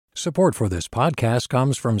Support for this podcast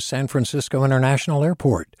comes from San Francisco International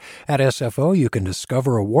Airport. At SFO, you can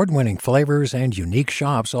discover award-winning flavors and unique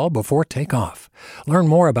shops all before takeoff. Learn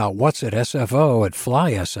more about what's at SFO at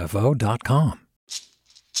flysfo.com.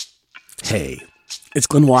 Hey, it's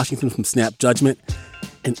Glenn Washington from Snap Judgment.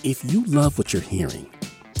 And if you love what you're hearing,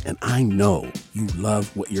 and I know you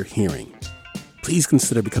love what you're hearing, please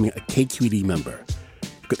consider becoming a KQED member.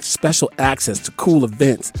 Get special access to cool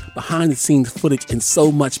events, behind-the-scenes footage, and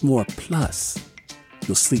so much more. Plus,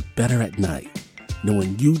 you'll sleep better at night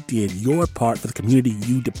knowing you did your part for the community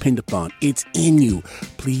you depend upon. It's in you.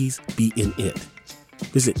 Please be in it.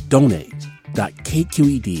 Visit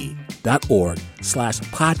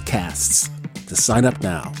donate.kqed.org/podcasts to sign up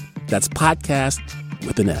now. That's podcast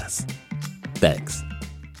with an S. Thanks.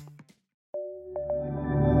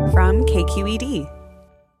 From KQED.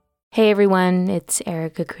 Hey everyone, it's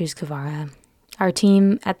Erica Cruz Guevara. Our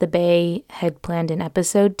team at the Bay had planned an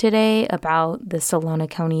episode today about the Solano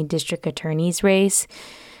County District Attorney's race,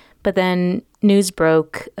 but then news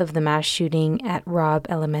broke of the mass shooting at Robb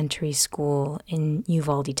Elementary School in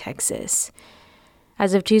Uvalde, Texas.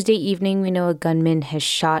 As of Tuesday evening, we know a gunman has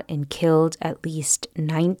shot and killed at least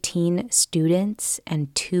 19 students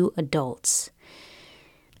and 2 adults.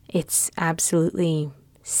 It's absolutely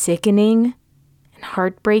sickening and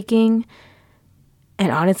heartbreaking,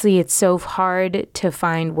 and honestly, it's so hard to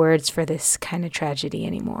find words for this kind of tragedy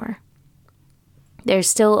anymore. There's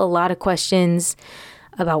still a lot of questions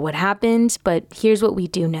about what happened, but here's what we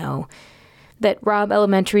do know. That Robb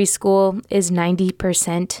Elementary School is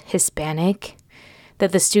 90% Hispanic,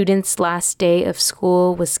 that the students' last day of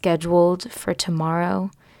school was scheduled for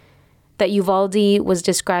tomorrow, that Uvalde was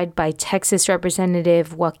described by Texas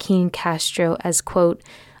Representative Joaquin Castro as, quote,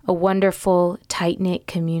 a wonderful, tight-knit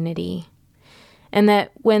community. And that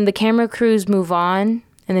when the camera crews move on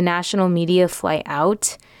and the national media fly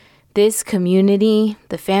out, this community,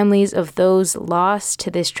 the families of those lost to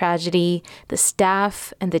this tragedy, the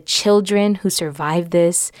staff and the children who survived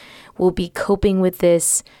this will be coping with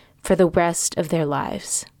this for the rest of their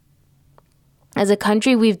lives. As a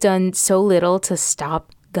country, we've done so little to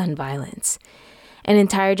stop gun violence. An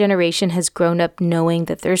entire generation has grown up knowing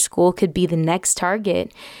that their school could be the next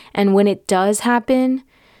target. And when it does happen,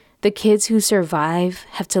 the kids who survive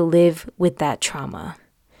have to live with that trauma.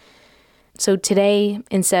 So today,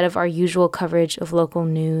 instead of our usual coverage of local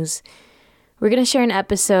news, we're going to share an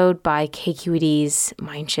episode by KQED's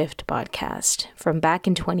Mindshift podcast from back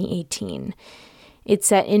in 2018. It's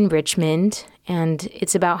set in Richmond, and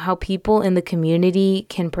it's about how people in the community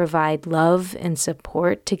can provide love and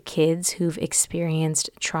support to kids who've experienced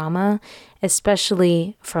trauma,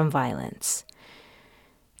 especially from violence.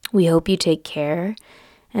 We hope you take care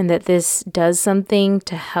and that this does something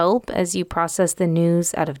to help as you process the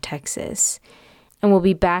news out of Texas. And we'll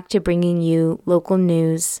be back to bringing you local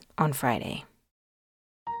news on Friday.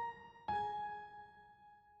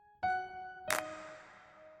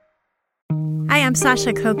 Hi, I'm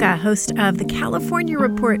Sasha Coca, host of the California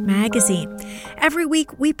Report magazine. Every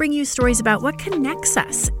week, we bring you stories about what connects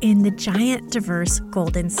us in the giant, diverse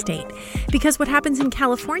Golden State. Because what happens in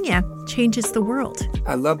California changes the world.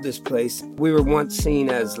 I love this place. We were once seen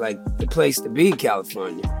as like the place to be,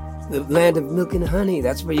 California. The land of milk and honey.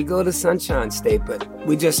 That's where you go to Sunshine State. But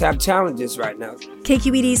we just have challenges right now.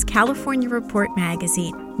 KQED's California Report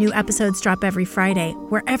magazine. New episodes drop every Friday,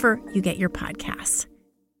 wherever you get your podcasts.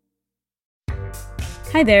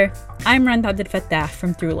 Hi there, I'm Rand Abdel Fattah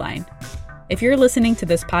from Throughline. If you're listening to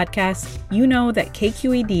this podcast, you know that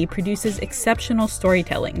KQED produces exceptional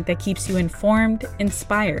storytelling that keeps you informed,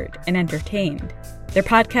 inspired, and entertained. Their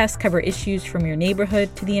podcasts cover issues from your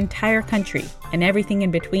neighborhood to the entire country and everything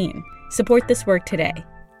in between. Support this work today.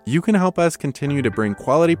 You can help us continue to bring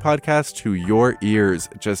quality podcasts to your ears.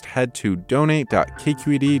 Just head to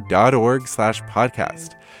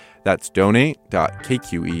donate.kqed.org/podcast. That's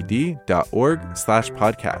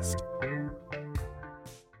donate.kqed.org/podcast.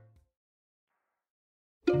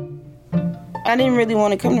 I didn't really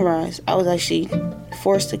want to come to Rise. I was actually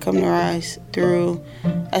forced to come to Rise through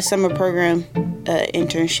a summer program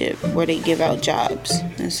internship where they give out jobs.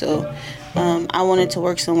 And so I wanted to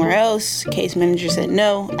work somewhere else. Case manager said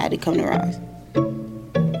no. I had to come to Rise.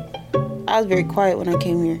 I was very quiet when I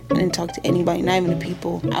came here. I didn't talk to anybody, not even the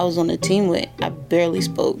people I was on the team with. I barely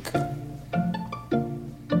spoke.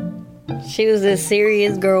 She was this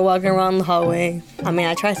serious girl walking around the hallway. I mean,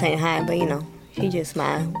 I tried saying hi, but she just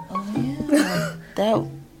smiled. Oh,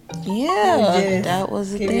 yeah. That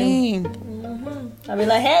was the thing. Mm-hmm. I'll be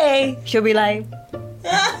like, hey. She'll be like,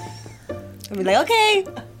 I'll be like, okay.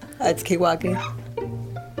 I just keep walking.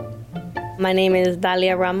 My name is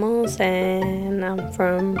Dalia Ramos, and I'm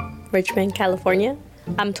from Richmond, California.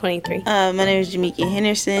 I'm 23. My name is Jamaica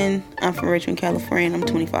Henderson. I'm from Richmond, California, and I'm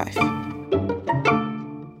 25.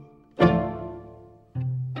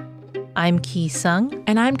 I'm Ki Sung.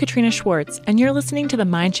 And I'm Katrina Schwartz, and you're listening to the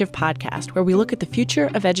Mindshift podcast, where we look at the future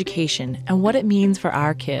of education and what it means for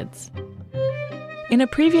our kids. In a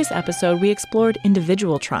previous episode, we explored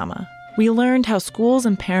individual trauma. We learned how schools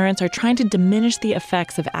and parents are trying to diminish the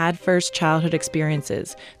effects of adverse childhood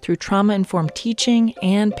experiences through trauma-informed teaching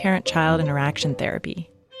and parent-child interaction therapy.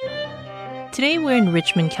 Today, we're in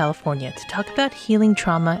Richmond, California, to talk about healing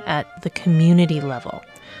trauma at the community level.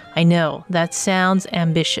 I know, that sounds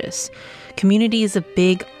ambitious. Community is a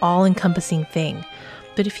big, all-encompassing thing.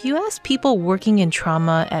 But if you ask people working in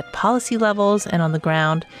trauma at policy levels and on the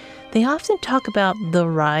ground, they often talk about the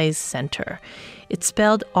RISE Center. It's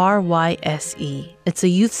spelled R-Y-S-E. It's a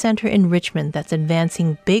youth center in Richmond that's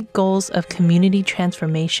advancing big goals of community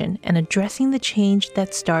transformation and addressing the change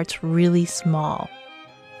that starts really small.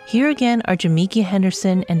 Here again are Jamaica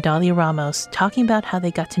Henderson and Dalia Ramos talking about how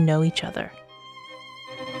they got to know each other.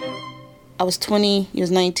 I was 20, he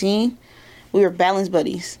was 19. We were balance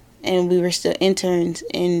buddies, and we were still interns,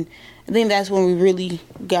 and I think that's when we really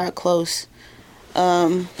got close.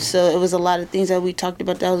 So it was a lot of things that we talked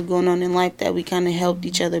about that was going on in life that we kind of helped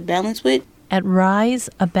each other balance with. At RISE,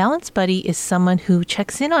 a balance buddy is someone who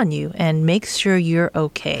checks in on you and makes sure you're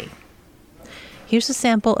okay. Here's a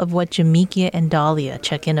sample of what Jamaica and Dalia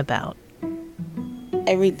check in about.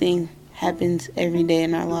 Everything happens every day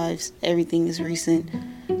in our lives. Everything is recent.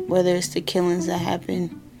 Whether it's the killings that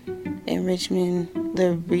happened in Richmond,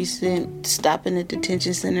 the recent stopping the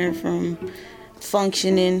detention center from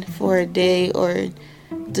functioning for a day, or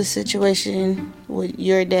the situation with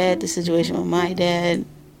your dad, the situation with my dad.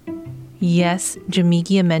 Yes,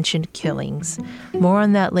 Jamaica mentioned killings. More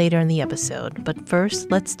on that later in the episode, but first,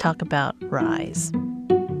 let's talk about RISE.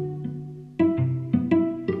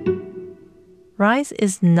 RISE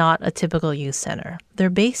is not a typical youth center. They're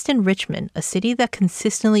based in Richmond, a city that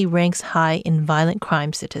consistently ranks high in violent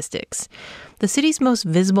crime statistics. The city's most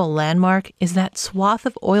visible landmark is that swath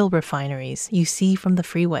of oil refineries you see from the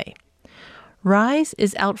freeway. RISE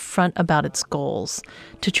is out front about its goals,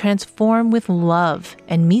 to transform with love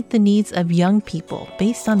and meet the needs of young people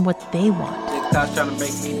based on what they want. The cops trying to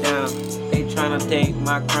break me down. They trying to take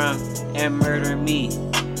my crime and murder me.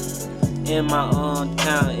 In my own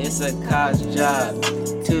town, it's a cop's job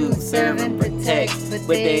to serve and protect, but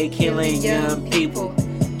they killing young people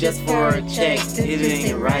just for a check. It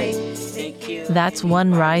ain't right. That's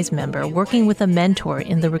one RISE member working with a mentor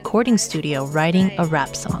in the recording studio writing a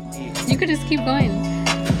rap song. You could just keep going.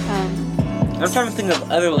 I'm trying to think of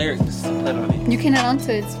other lyrics to put on it. You can add on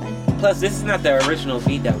to it, it's fine. Plus, this is not the original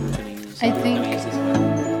beat that we're going to use. So I think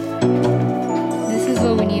this is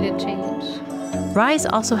what we need to change. RISE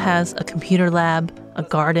also has a computer lab, a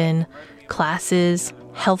garden, classes,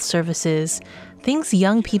 health services, things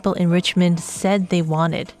young people in Richmond said they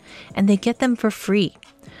wanted, and they get them for free.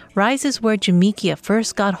 RISE is where Jamaica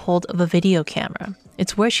first got hold of a video camera.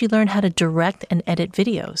 It's where she learned how to direct and edit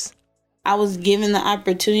videos. I was given the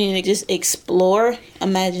opportunity to just explore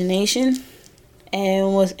imagination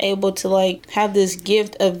and was able to have this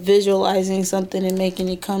gift of visualizing something and making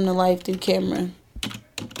it come to life through camera.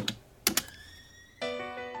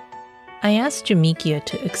 I asked Jamaica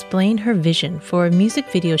to explain her vision for a music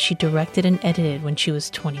video she directed and edited when she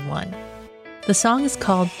was 21. The song is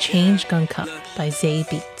called Change Gon' Come by Zay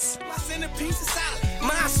Beats.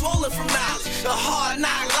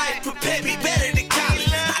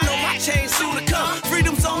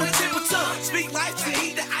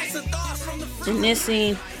 In this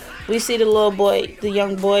scene, we see the little boy, the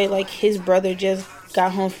young boy, his brother just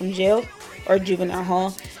got home from jail or juvenile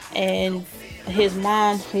hall, and his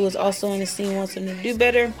mom, who was also in the scene, wants him to do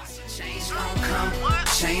better.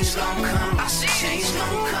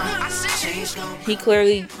 He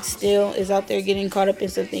clearly still is out there getting caught up in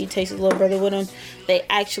something. He takes his little brother with him. They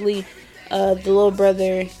actually, the little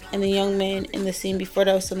brother and the young man in the scene before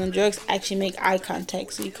that was selling drugs actually make eye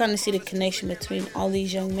contact. So you kind of see the connection between all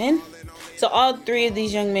these young men. So all three of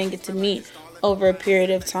these young men get to meet over a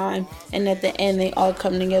period of time, and at the end they all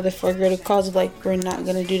come together for a greater cause of we're not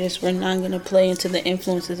going to do this, we're not going to play into the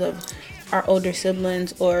influences of our older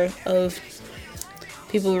siblings or of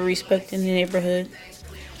people we respect in the neighborhood.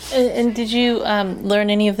 And did you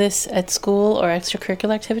learn any of this at school or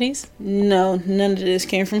extracurricular activities? No, none of this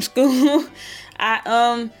came from school.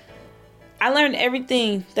 I learned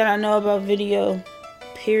everything that I know about video,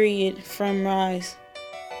 period, from RISE.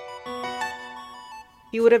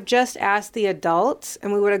 you would have just asked the adults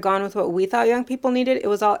and we would have gone with what we thought young people needed. It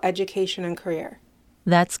was all education and career.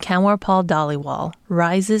 That's Kanwarpal Dhaliwal,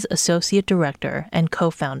 RISE's Associate Director and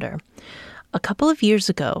co-founder. A couple of years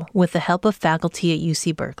ago, with the help of faculty at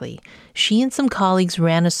UC Berkeley, she and some colleagues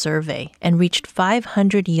ran a survey and reached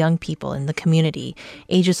 500 young people in the community,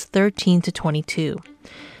 ages 13 to 22.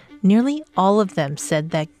 Nearly all of them said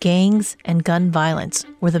that gangs and gun violence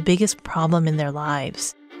were the biggest problem in their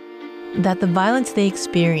lives. That the violence they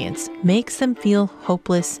experience makes them feel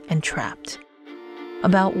hopeless and trapped.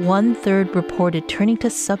 About 1/3 reported turning to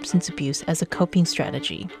substance abuse as a coping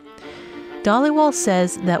strategy. Dhaliwal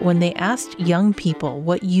says that when they asked young people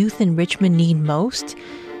what youth in Richmond need most,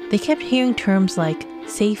 they kept hearing terms like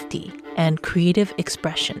safety and creative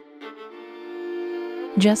expression.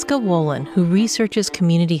 Jessica Wolin, who researches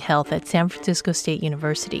community health at San Francisco State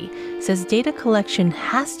University, says data collection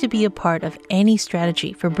has to be a part of any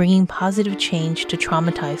strategy for bringing positive change to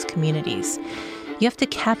traumatized communities. You have to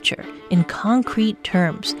capture, in concrete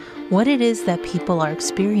terms, what it is that people are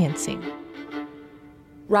experiencing.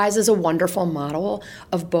 RISE is a wonderful model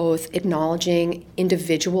of both acknowledging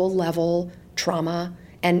individual-level trauma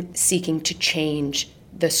and seeking to change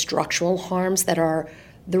the structural harms that are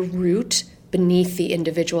the root beneath the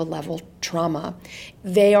individual-level trauma.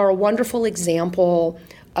 They are a wonderful example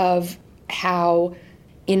of how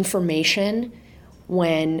information,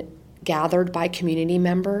 when gathered by community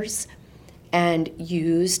members and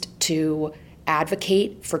used to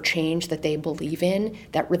advocate for change that they believe in,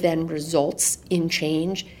 that then results in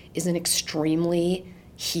change, is an extremely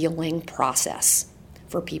healing process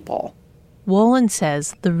for people. Wolin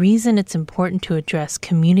says the reason it's important to address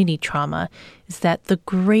community trauma is that the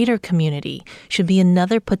greater community should be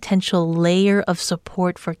another potential layer of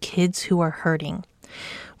support for kids who are hurting.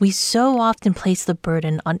 We so often place the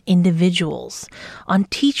burden on individuals, on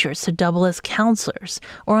teachers to double as counselors,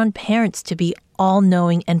 or on parents to be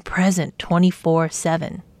all-knowing and present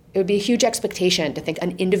 24/7. It would be a huge expectation to think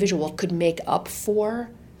an individual could make up for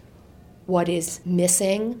what is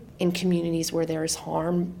missing in communities where there is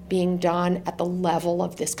harm being done at the level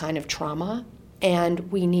of this kind of trauma.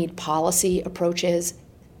 And we need policy approaches,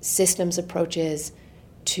 systems approaches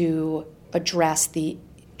to address the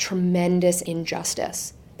tremendous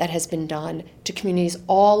injustice that has been done to communities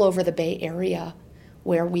all over the Bay Area,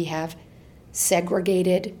 where we have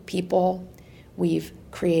segregated people, we've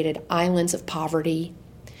created islands of poverty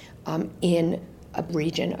in a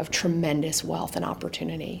region of tremendous wealth and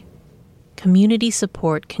opportunity. Community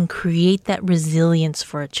support can create that resilience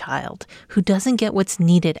for a child who doesn't get what's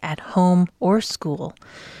needed at home or school.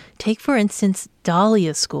 Take, for instance,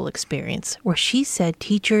 Dahlia's school experience, where she said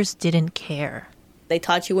teachers didn't care. They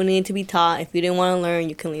taught you what needed to be taught. If you didn't want to learn,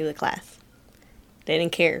 you can leave the class. They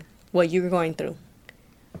didn't care what you were going through.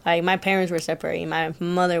 Like, my parents were separating. My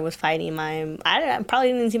mother was fighting. I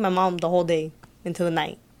probably didn't see my mom the whole day until the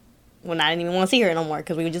night, when I didn't even want to see her no more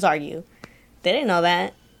because we would just argue. They didn't know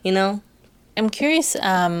that, you know? I'm curious,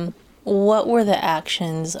 what were the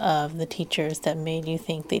actions of the teachers that made you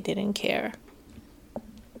think they didn't care?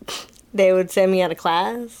 They would send me out of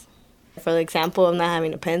class. For the example of not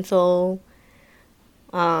having a pencil.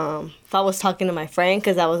 If I was talking to my friend,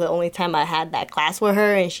 because that was the only time I had that class with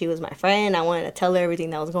her and she was my friend, I wanted to tell her everything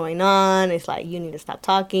that was going on. It's like, you need to stop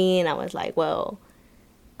talking. I was like, well,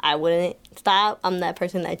 I wouldn't stop. I'm that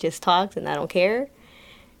person that just talks and I don't care.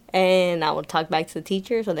 And I would talk back to the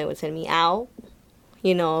teacher, so they would send me out.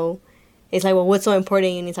 You know, it's like, well, what's so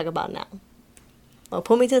important you need to talk about now? Well,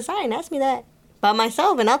 pull me to the side and ask me that by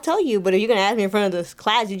myself, and I'll tell you. But if you're going to ask me in front of this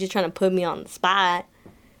class, you're just trying to put me on the spot.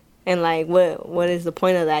 And, like, what is the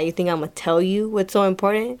point of that? You think I'm going to tell you what's so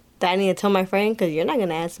important that I need to tell my friend? Because you're not going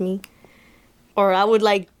to ask me. Or I would,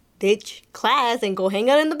 like, ditch class and go hang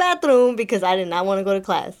out in the bathroom because I did not want to go to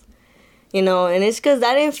class. You know, and it's because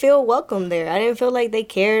I didn't feel welcome there. I didn't feel like they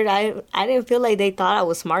cared. I didn't feel like they thought I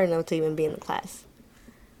was smart enough to even be in the class.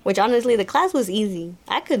 Which, honestly, the class was easy.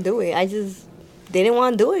 I could do it. I just didn't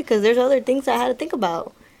want to do it because there's other things I had to think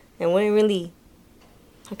about. And I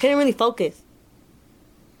couldn't really focus.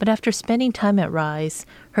 But after spending time at RISE,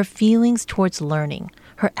 her feelings towards learning,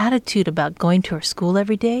 her attitude about going to her school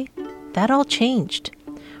every day, that all changed.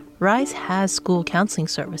 RISE has school counseling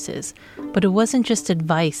services, but it wasn't just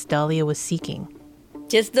advice Dahlia was seeking.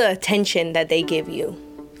 Just the attention that they give you.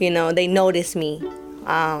 You know, they notice me.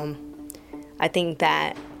 I think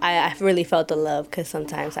that I really felt the love because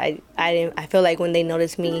sometimes I feel like when they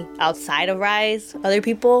noticed me outside of RISE, other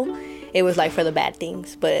people, it was like for the bad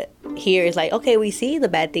things. But here it's like, okay, we see the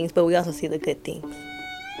bad things, but we also see the good things.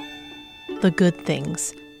 The good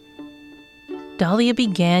things. Dahlia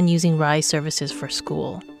began using RISE services for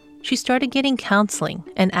school. she started getting counseling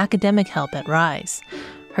and academic help at Rise.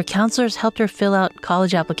 Her counselors helped her fill out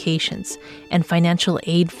college applications and financial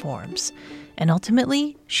aid forms. And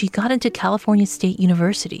ultimately, she got into California state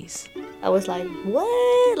universities. I was like,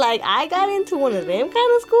 what? Like, I got into one of them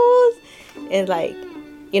kind of schools? And like,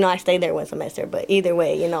 I stayed there one semester, but either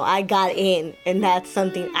way, I got in, and that's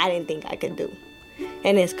something I didn't think I could do.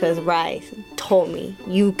 And it's because Rise told me,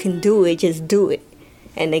 you can do it, just do it.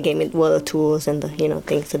 And they gave me, the tools and the,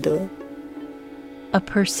 things to do it. A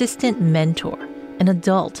persistent mentor, an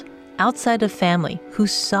adult outside of family who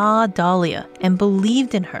saw Dahlia and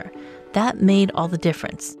believed in her, that made all the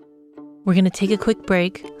difference. We're going to take a quick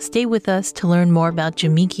break. Stay with us to learn more about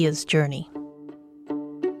Jamikia's journey.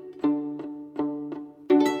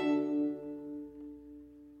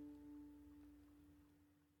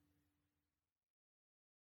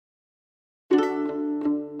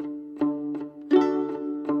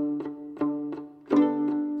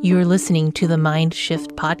 You're listening to the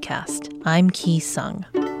Mindshift podcast. I'm Ki Sung.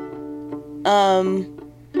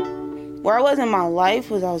 Where I was in my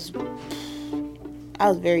life was I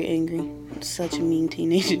was very angry. Such a mean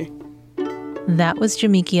teenager. That was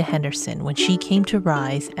Jamikia Henderson when she came to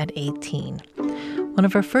Rise at 18. One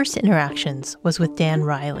of her first interactions was with Dan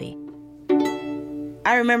Riley.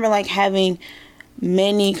 I remember having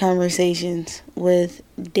many conversations with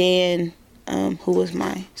Dan, who was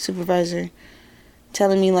my supervisor,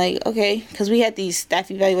 telling me okay, because we had these staff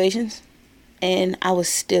evaluations, and I was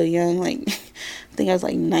still young, I think I was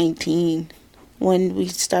 19 when we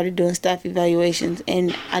started doing staff evaluations,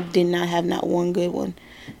 and I did not have not one good one.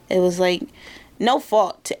 It was no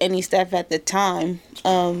fault to any staff at the time,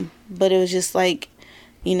 but it was just my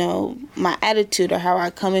attitude or how I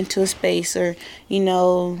come into a space, or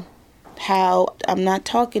how I'm not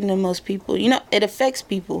talking to most people. It affects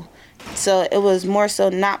people. So it was more so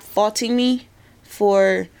not faulting me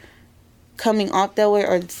for coming off that way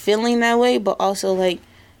or feeling that way, but also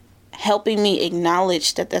helping me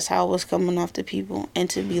acknowledge that that's how I was coming off to people, and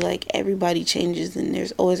to be everybody changes and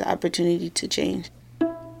there's always an opportunity to change.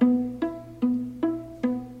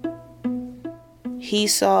 He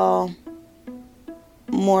saw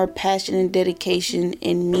more passion and dedication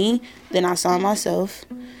in me than I saw myself,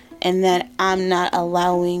 and that I'm not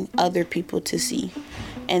allowing other people to see.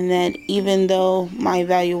 And that even though my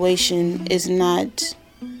evaluation is not,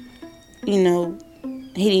 he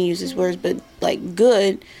didn't use his words, but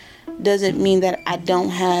good, doesn't mean that I don't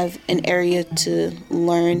have an area to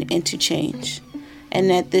learn and to change. And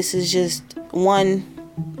that this is just one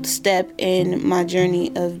step in my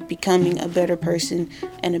journey of becoming a better person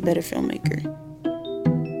and a better filmmaker.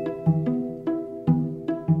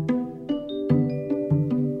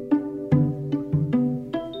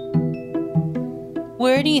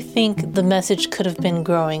 Where do you think the message could have been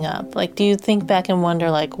growing up? Do you think back and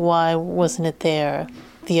wonder, why wasn't it there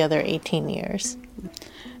the other 18 years?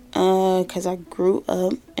 Because I grew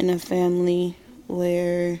up in a family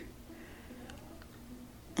where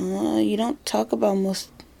you don't talk about most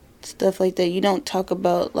stuff like that. You don't talk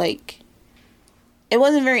about, it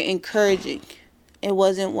wasn't very encouraging. It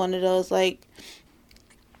wasn't one of those,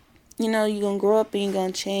 you're going to grow up and you're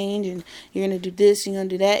going to change and you're going to do this, you're going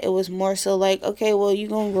to do that. It was more so okay, well, you're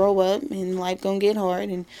going to grow up and life going to get hard,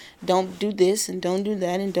 and don't do this and don't do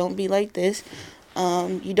that and don't be like this.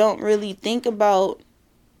 You don't really think about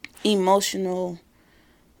emotional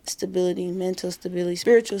stability, mental stability,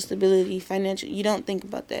 spiritual stability, financial. You don't think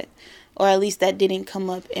about that. Or at least that didn't come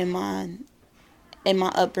up in my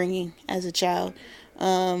upbringing as a child.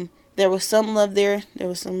 There was some love there. There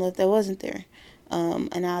was some love that wasn't there.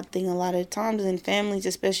 And I think a lot of times in families,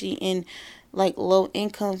 especially in low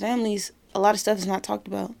income families, a lot of stuff is not talked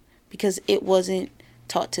about because it wasn't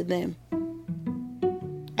taught to them.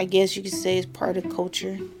 I guess you could say it's part of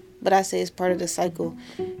culture, but I say it's part of the cycle,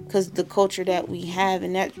 because the culture that we have,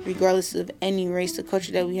 and that regardless of any race, the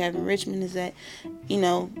culture that we have in Richmond is that,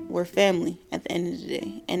 we're family at the end of the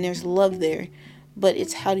day, and there's love there, but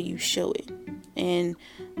it's how do you show it? And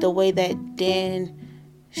the way that Dan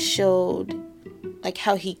showed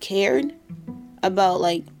how he cared about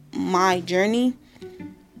my journey,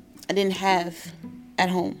 I didn't have at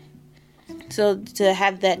home. So to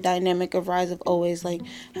have that dynamic of Rise of always how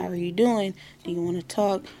are you doing? Do you want to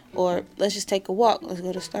talk? Or let's just take a walk. Let's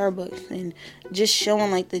go to Starbucks. And just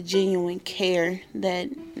showing the genuine care that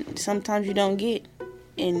sometimes you don't get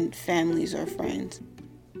in families or friends.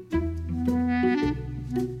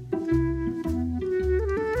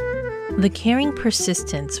 The caring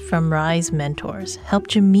persistence from Rise mentors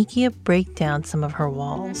helped Jamikia break down some of her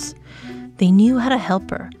walls. They knew how to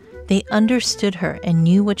help her. They understood her and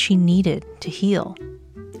knew what she needed to heal.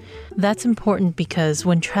 That's important because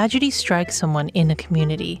when tragedy strikes someone in a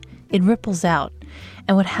community, it ripples out,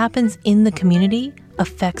 and what happens in the community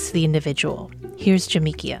affects the individual. Here's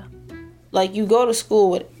Jamikia. Like, you go to school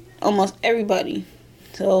with almost everybody.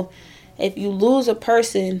 So if you lose a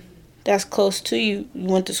person that's close to you, you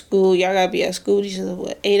went to school, y'all gotta be at school with each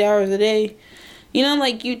other, 8 hours a day? You know,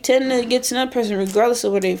 like, you tend to get to know that person regardless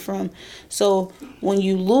of where they're from. So when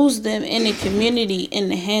you lose them in the community in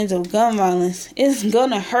the hands of gun violence, it's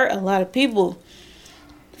gonna hurt a lot of people.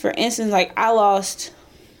 For instance, like, I lost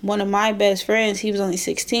one of my best friends. He was only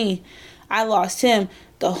 16. I lost him.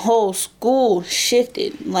 The whole school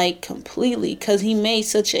shifted, like, completely, because he made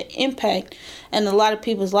such an impact in a lot of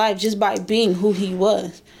people's lives just by being who he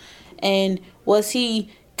was. And was he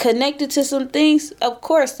connected to some things? Of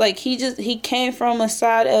course. Like, he came from a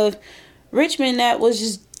side of Richmond that was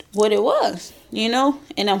just what it was, you know?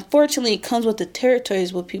 And unfortunately, it comes with the territory,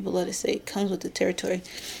 is what people let us say. It comes with the territory.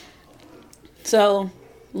 So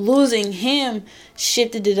losing him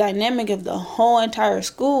shifted the dynamic of the whole entire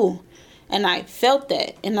school. And I felt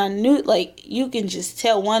that. And I knew, like, you can just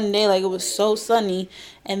tell one day, like, it was so sunny.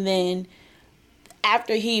 And then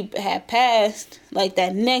after he had passed, like,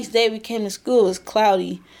 that next day we came to school, it was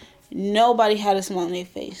cloudy. Nobody had a smile on their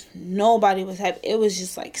face. Nobody was happy. It was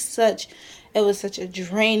just like it was such a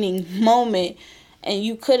draining moment. And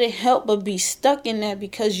you couldn't help but be stuck in that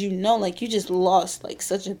because, you know, like, you just lost, like,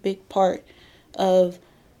 such a big part of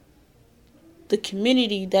the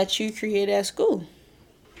community that you create at school.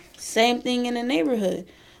 Same thing in the neighborhood.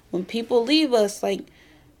 When people leave us, like,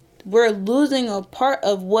 we're losing a part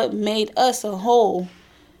of what made us a whole,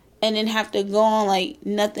 and then have to go on like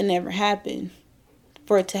nothing ever happened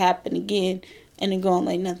for it to happen again, and then go on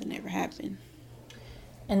like nothing ever happened.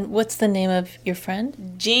 And what's the name of your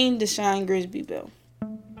friend? Jean Deshawn Grisby Bell.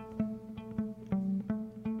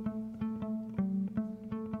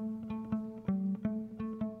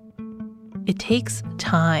 It takes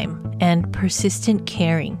time and persistent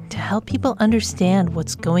caring to help people understand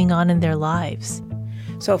what's going on in their lives.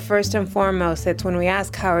 So first and foremost, it's when we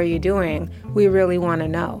ask, how are you doing? We really want to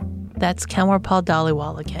know. That's Kanwarpal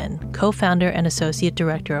Dhaliwal again, co-founder and associate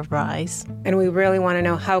director of RISE. And we really want to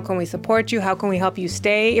know, how can we support you? How can we help you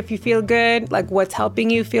stay if you feel good? Like, what's helping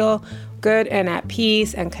you feel good and at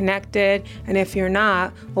peace and connected? And if you're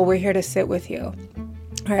not, well, we're here to sit with you.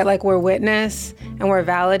 All right, like, we're witness and we're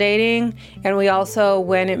validating. And we also,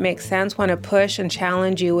 when it makes sense, want to push and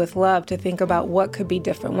challenge you with love to think about what could be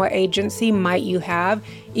different. What agency might you have,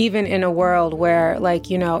 even in a world where,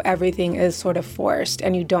 like, you know, everything is sort of forced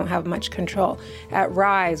and you don't have much control. At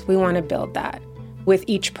RISE, we want to build that with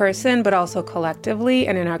each person, but also collectively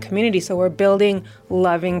and in our community. So we're building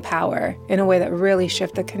loving power in a way that really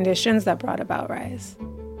shift the conditions that brought about RISE.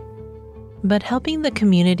 But helping the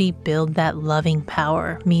community build that loving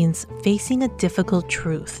power means facing a difficult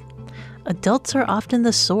truth. Adults are often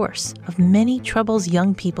the source of many troubles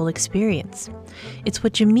young people experience. It's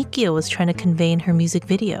what Jamikia was trying to convey in her music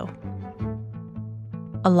video.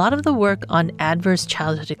 A lot of the work on adverse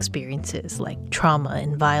childhood experiences like trauma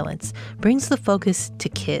and violence brings the focus to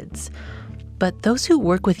kids. But those who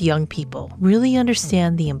work with young people really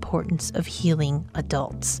understand the importance of healing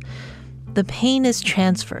adults. The pain is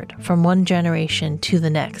transferred from one generation to the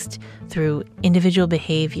next through individual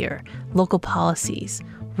behavior, local policies,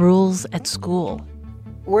 rules at school.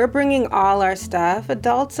 We're bringing all our stuff.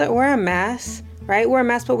 Adults, we're a mess, right? We're a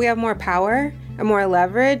mess, but we have more power and more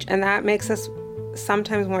leverage, and that makes us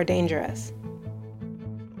sometimes more dangerous.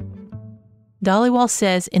 Dhaliwal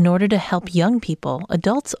says in order to help young people,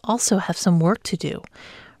 adults also have some work to do.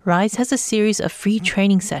 RISE has a series of free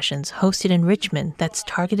training sessions hosted in Richmond that's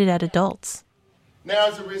targeted at adults. Now,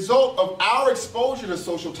 as a result of our exposure to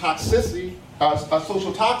social toxicity,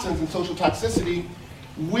 social toxins and social toxicity,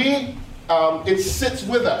 it sits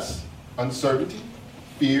with us. Uncertainty,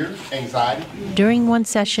 fear, anxiety. During one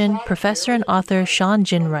session, professor and author Sean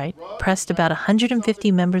Ginwright pressed about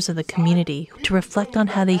 150 members of the community to reflect on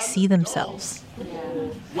how they see themselves.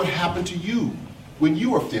 What happened to you when you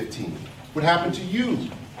were 15? What happened to you?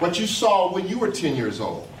 What you saw when you were 10 years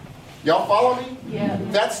old. Y'all follow me? Yeah.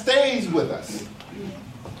 That stays with us.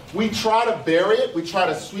 We try to bury it. We try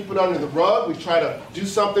to sweep it under the rug. We try to do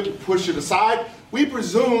something to push it aside. We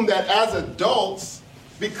presume that as adults,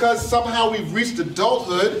 because somehow we've reached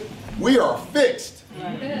adulthood, we are fixed.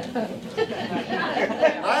 Right?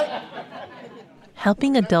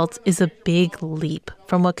 Helping adults is a big leap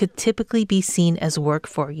from what could typically be seen as work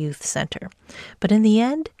for a youth center. But in the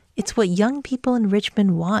end, it's what young people in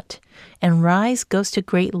Richmond want, and RISE goes to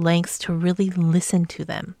great lengths to really listen to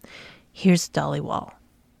them. Here's Dhaliwal.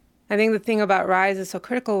 I think the thing about RISE is so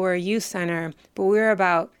critical. We're a youth center, but we're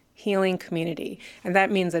about healing community, and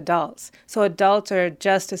that means adults. So adults are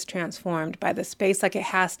just as transformed by the space. Like, it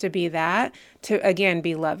has to be that to, again,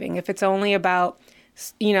 be loving. If it's only about,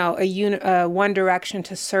 you know, one direction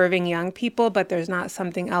to serving young people, but there's not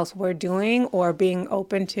something else we're doing or being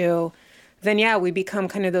open to, then yeah, we become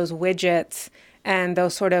kind of those widgets and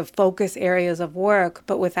those sort of focus areas of work,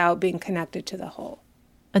 but without being connected to the whole.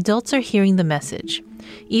 Adults are hearing the message.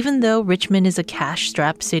 Even though Richmond is a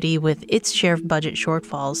cash-strapped city with its share of budget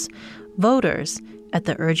shortfalls, voters, at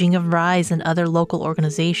the urging of RISE and other local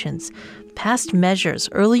organizations, passed measures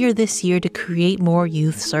earlier this year to create more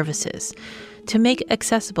youth services, to make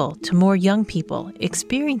accessible to more young people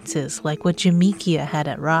experiences like what Jamekia had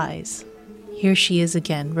at RISE. Here she is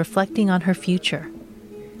again, reflecting on her future.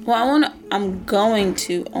 Well, I'm going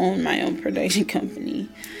to own my own production company.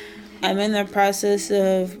 I'm in the process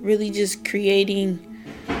of really just creating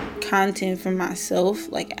content for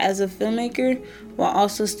myself, like as a filmmaker, while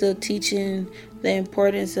also still teaching the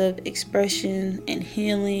importance of expression and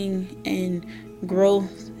healing and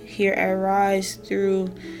growth here at RISE through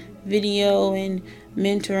video and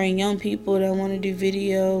mentoring young people that want to do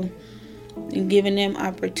video and giving them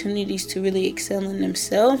opportunities to really excel in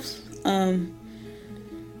themselves.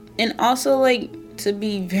 And also, like, to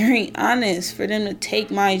be very honest, for them to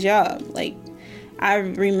take my job. Like, I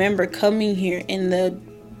remember coming here and the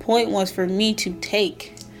point was for me to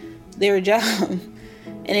take their job.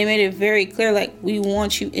 And they made it very clear, like, we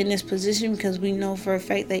want you in this position because we know for a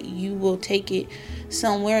fact that you will take it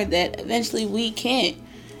somewhere that eventually we can't.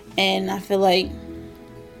 And I feel like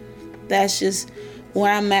that's just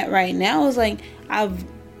where I'm at right now. Is like, I've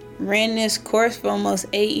ran this course for almost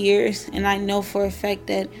 8 years, and I know for a fact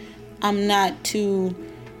that I'm not too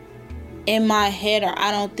in my head, or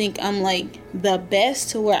I don't think I'm like the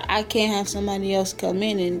best to where I can't have somebody else come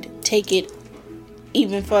in and take it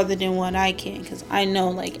even further than what I can. Because I know,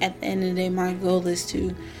 like, at the end of the day, my goal is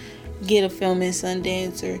to get a film in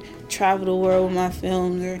Sundance or travel the world with my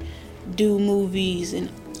films or do movies and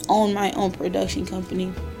own my own production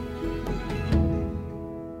company.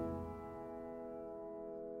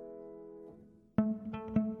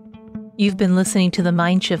 You've been listening to the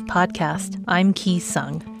Mindshift podcast. I'm Ki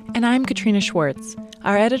Sung. And I'm Katrina Schwartz.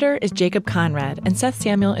 Our editor is Jacob Conrad, and Seth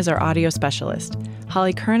Samuel is our audio specialist.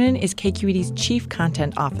 Holly Kernan is KQED's chief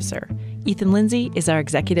content officer. Ethan Lindsay is our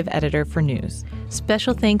executive editor for news.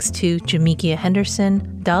 Special thanks to Jamekia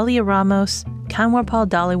Henderson, Dahlia Ramos, Kanwarpal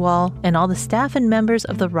Dhaliwal, and all the staff and members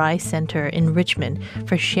of the RISE Center in Richmond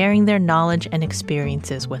for sharing their knowledge and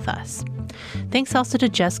experiences with us. Thanks also to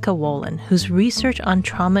Jessica Wolin, whose research on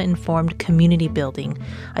trauma-informed community building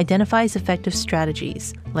identifies effective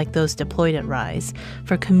strategies, like those deployed at RISE,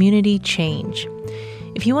 for community change.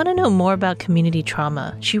 If you want to know more about community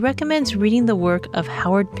trauma, she recommends reading the work of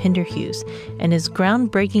Howard Pinderhughes and his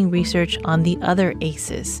groundbreaking research on the other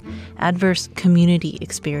ACEs, adverse community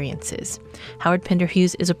experiences. Howard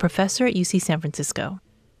Pinderhughes is a professor at UC San Francisco.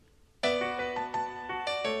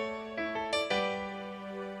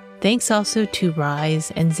 Thanks also to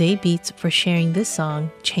RISE and Zay Beats for sharing this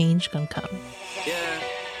song, Change Gon' Come. Yeah,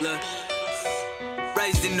 look.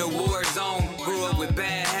 Raised in the war zone, grew up with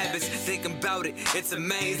bad habits. Think about it, it's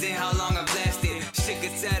amazing how long I've lasted. Shit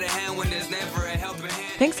gets out of hand when there's never a helping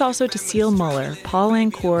hand. Thanks also to Seal Muller, Paul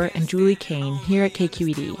Lancourt, and Julie Kane here at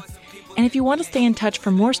KQED. And if you want to stay in touch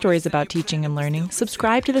for more stories about teaching and learning,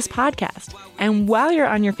 subscribe to this podcast. And while you're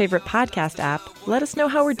on your favorite podcast app, let us know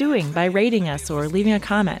how we're doing by rating us or leaving a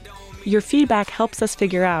comment. Your feedback helps us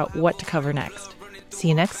figure out what to cover next. See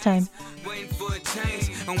you next time. Waiting for a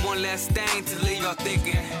change and one last thing to leave y'all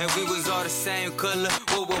thinking. If we was all the same color,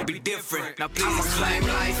 what would be different? Now please I'ma claim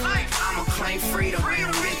life, I'ma claim freedom.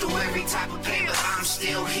 Been through every type of pain, but I'm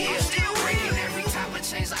still here. Breaking every type of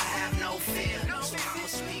chains, I have no fear. So I'ma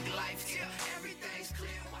speak life till everything's clear.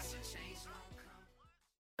 Watch the change come.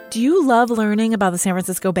 Do you love learning about the San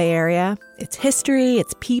Francisco Bay Area? Its history,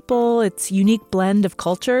 its people, its unique blend of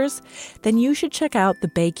cultures? Then you should check out the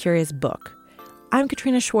Bay Curious book. I'm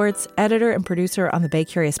Katrina Schwartz, editor and producer on the Bay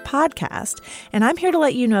Curious podcast, and I'm here to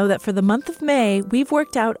let you know that for the month of May, we've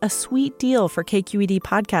worked out a sweet deal for KQED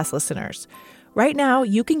podcast listeners. Right now,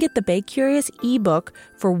 you can get the Bay Curious ebook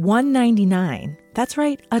for $1.99. That's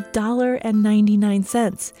right,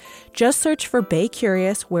 $1.99. Just search for Bay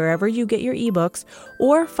Curious wherever you get your ebooks,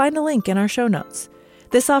 or find a link in our show notes.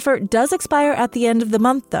 This offer does expire at the end of the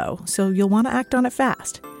month, though, so you'll want to act on it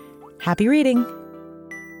fast. Happy reading!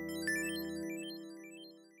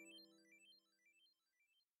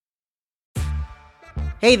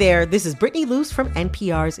 Hey there, this is Brittany Luce from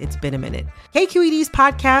NPR's It's Been a Minute. KQED's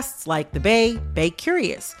podcasts like The Bay, Bay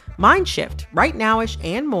Curious, Mindshift, Right Nowish,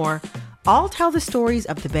 and more all tell the stories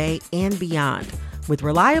of the Bay and beyond with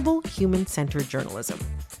reliable, human-centered journalism.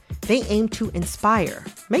 They aim to inspire,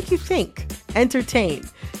 make you think, entertain,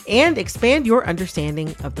 and expand your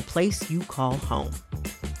understanding of the place you call home.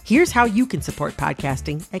 Here's how you can support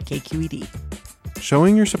podcasting at KQED.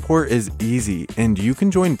 Showing your support is easy, and you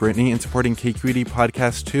can join Brittany in supporting KQED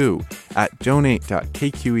Podcast too at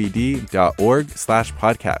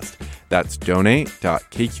donate.kqed.org/podcast. That's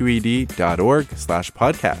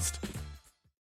donate.kqed.org/podcast.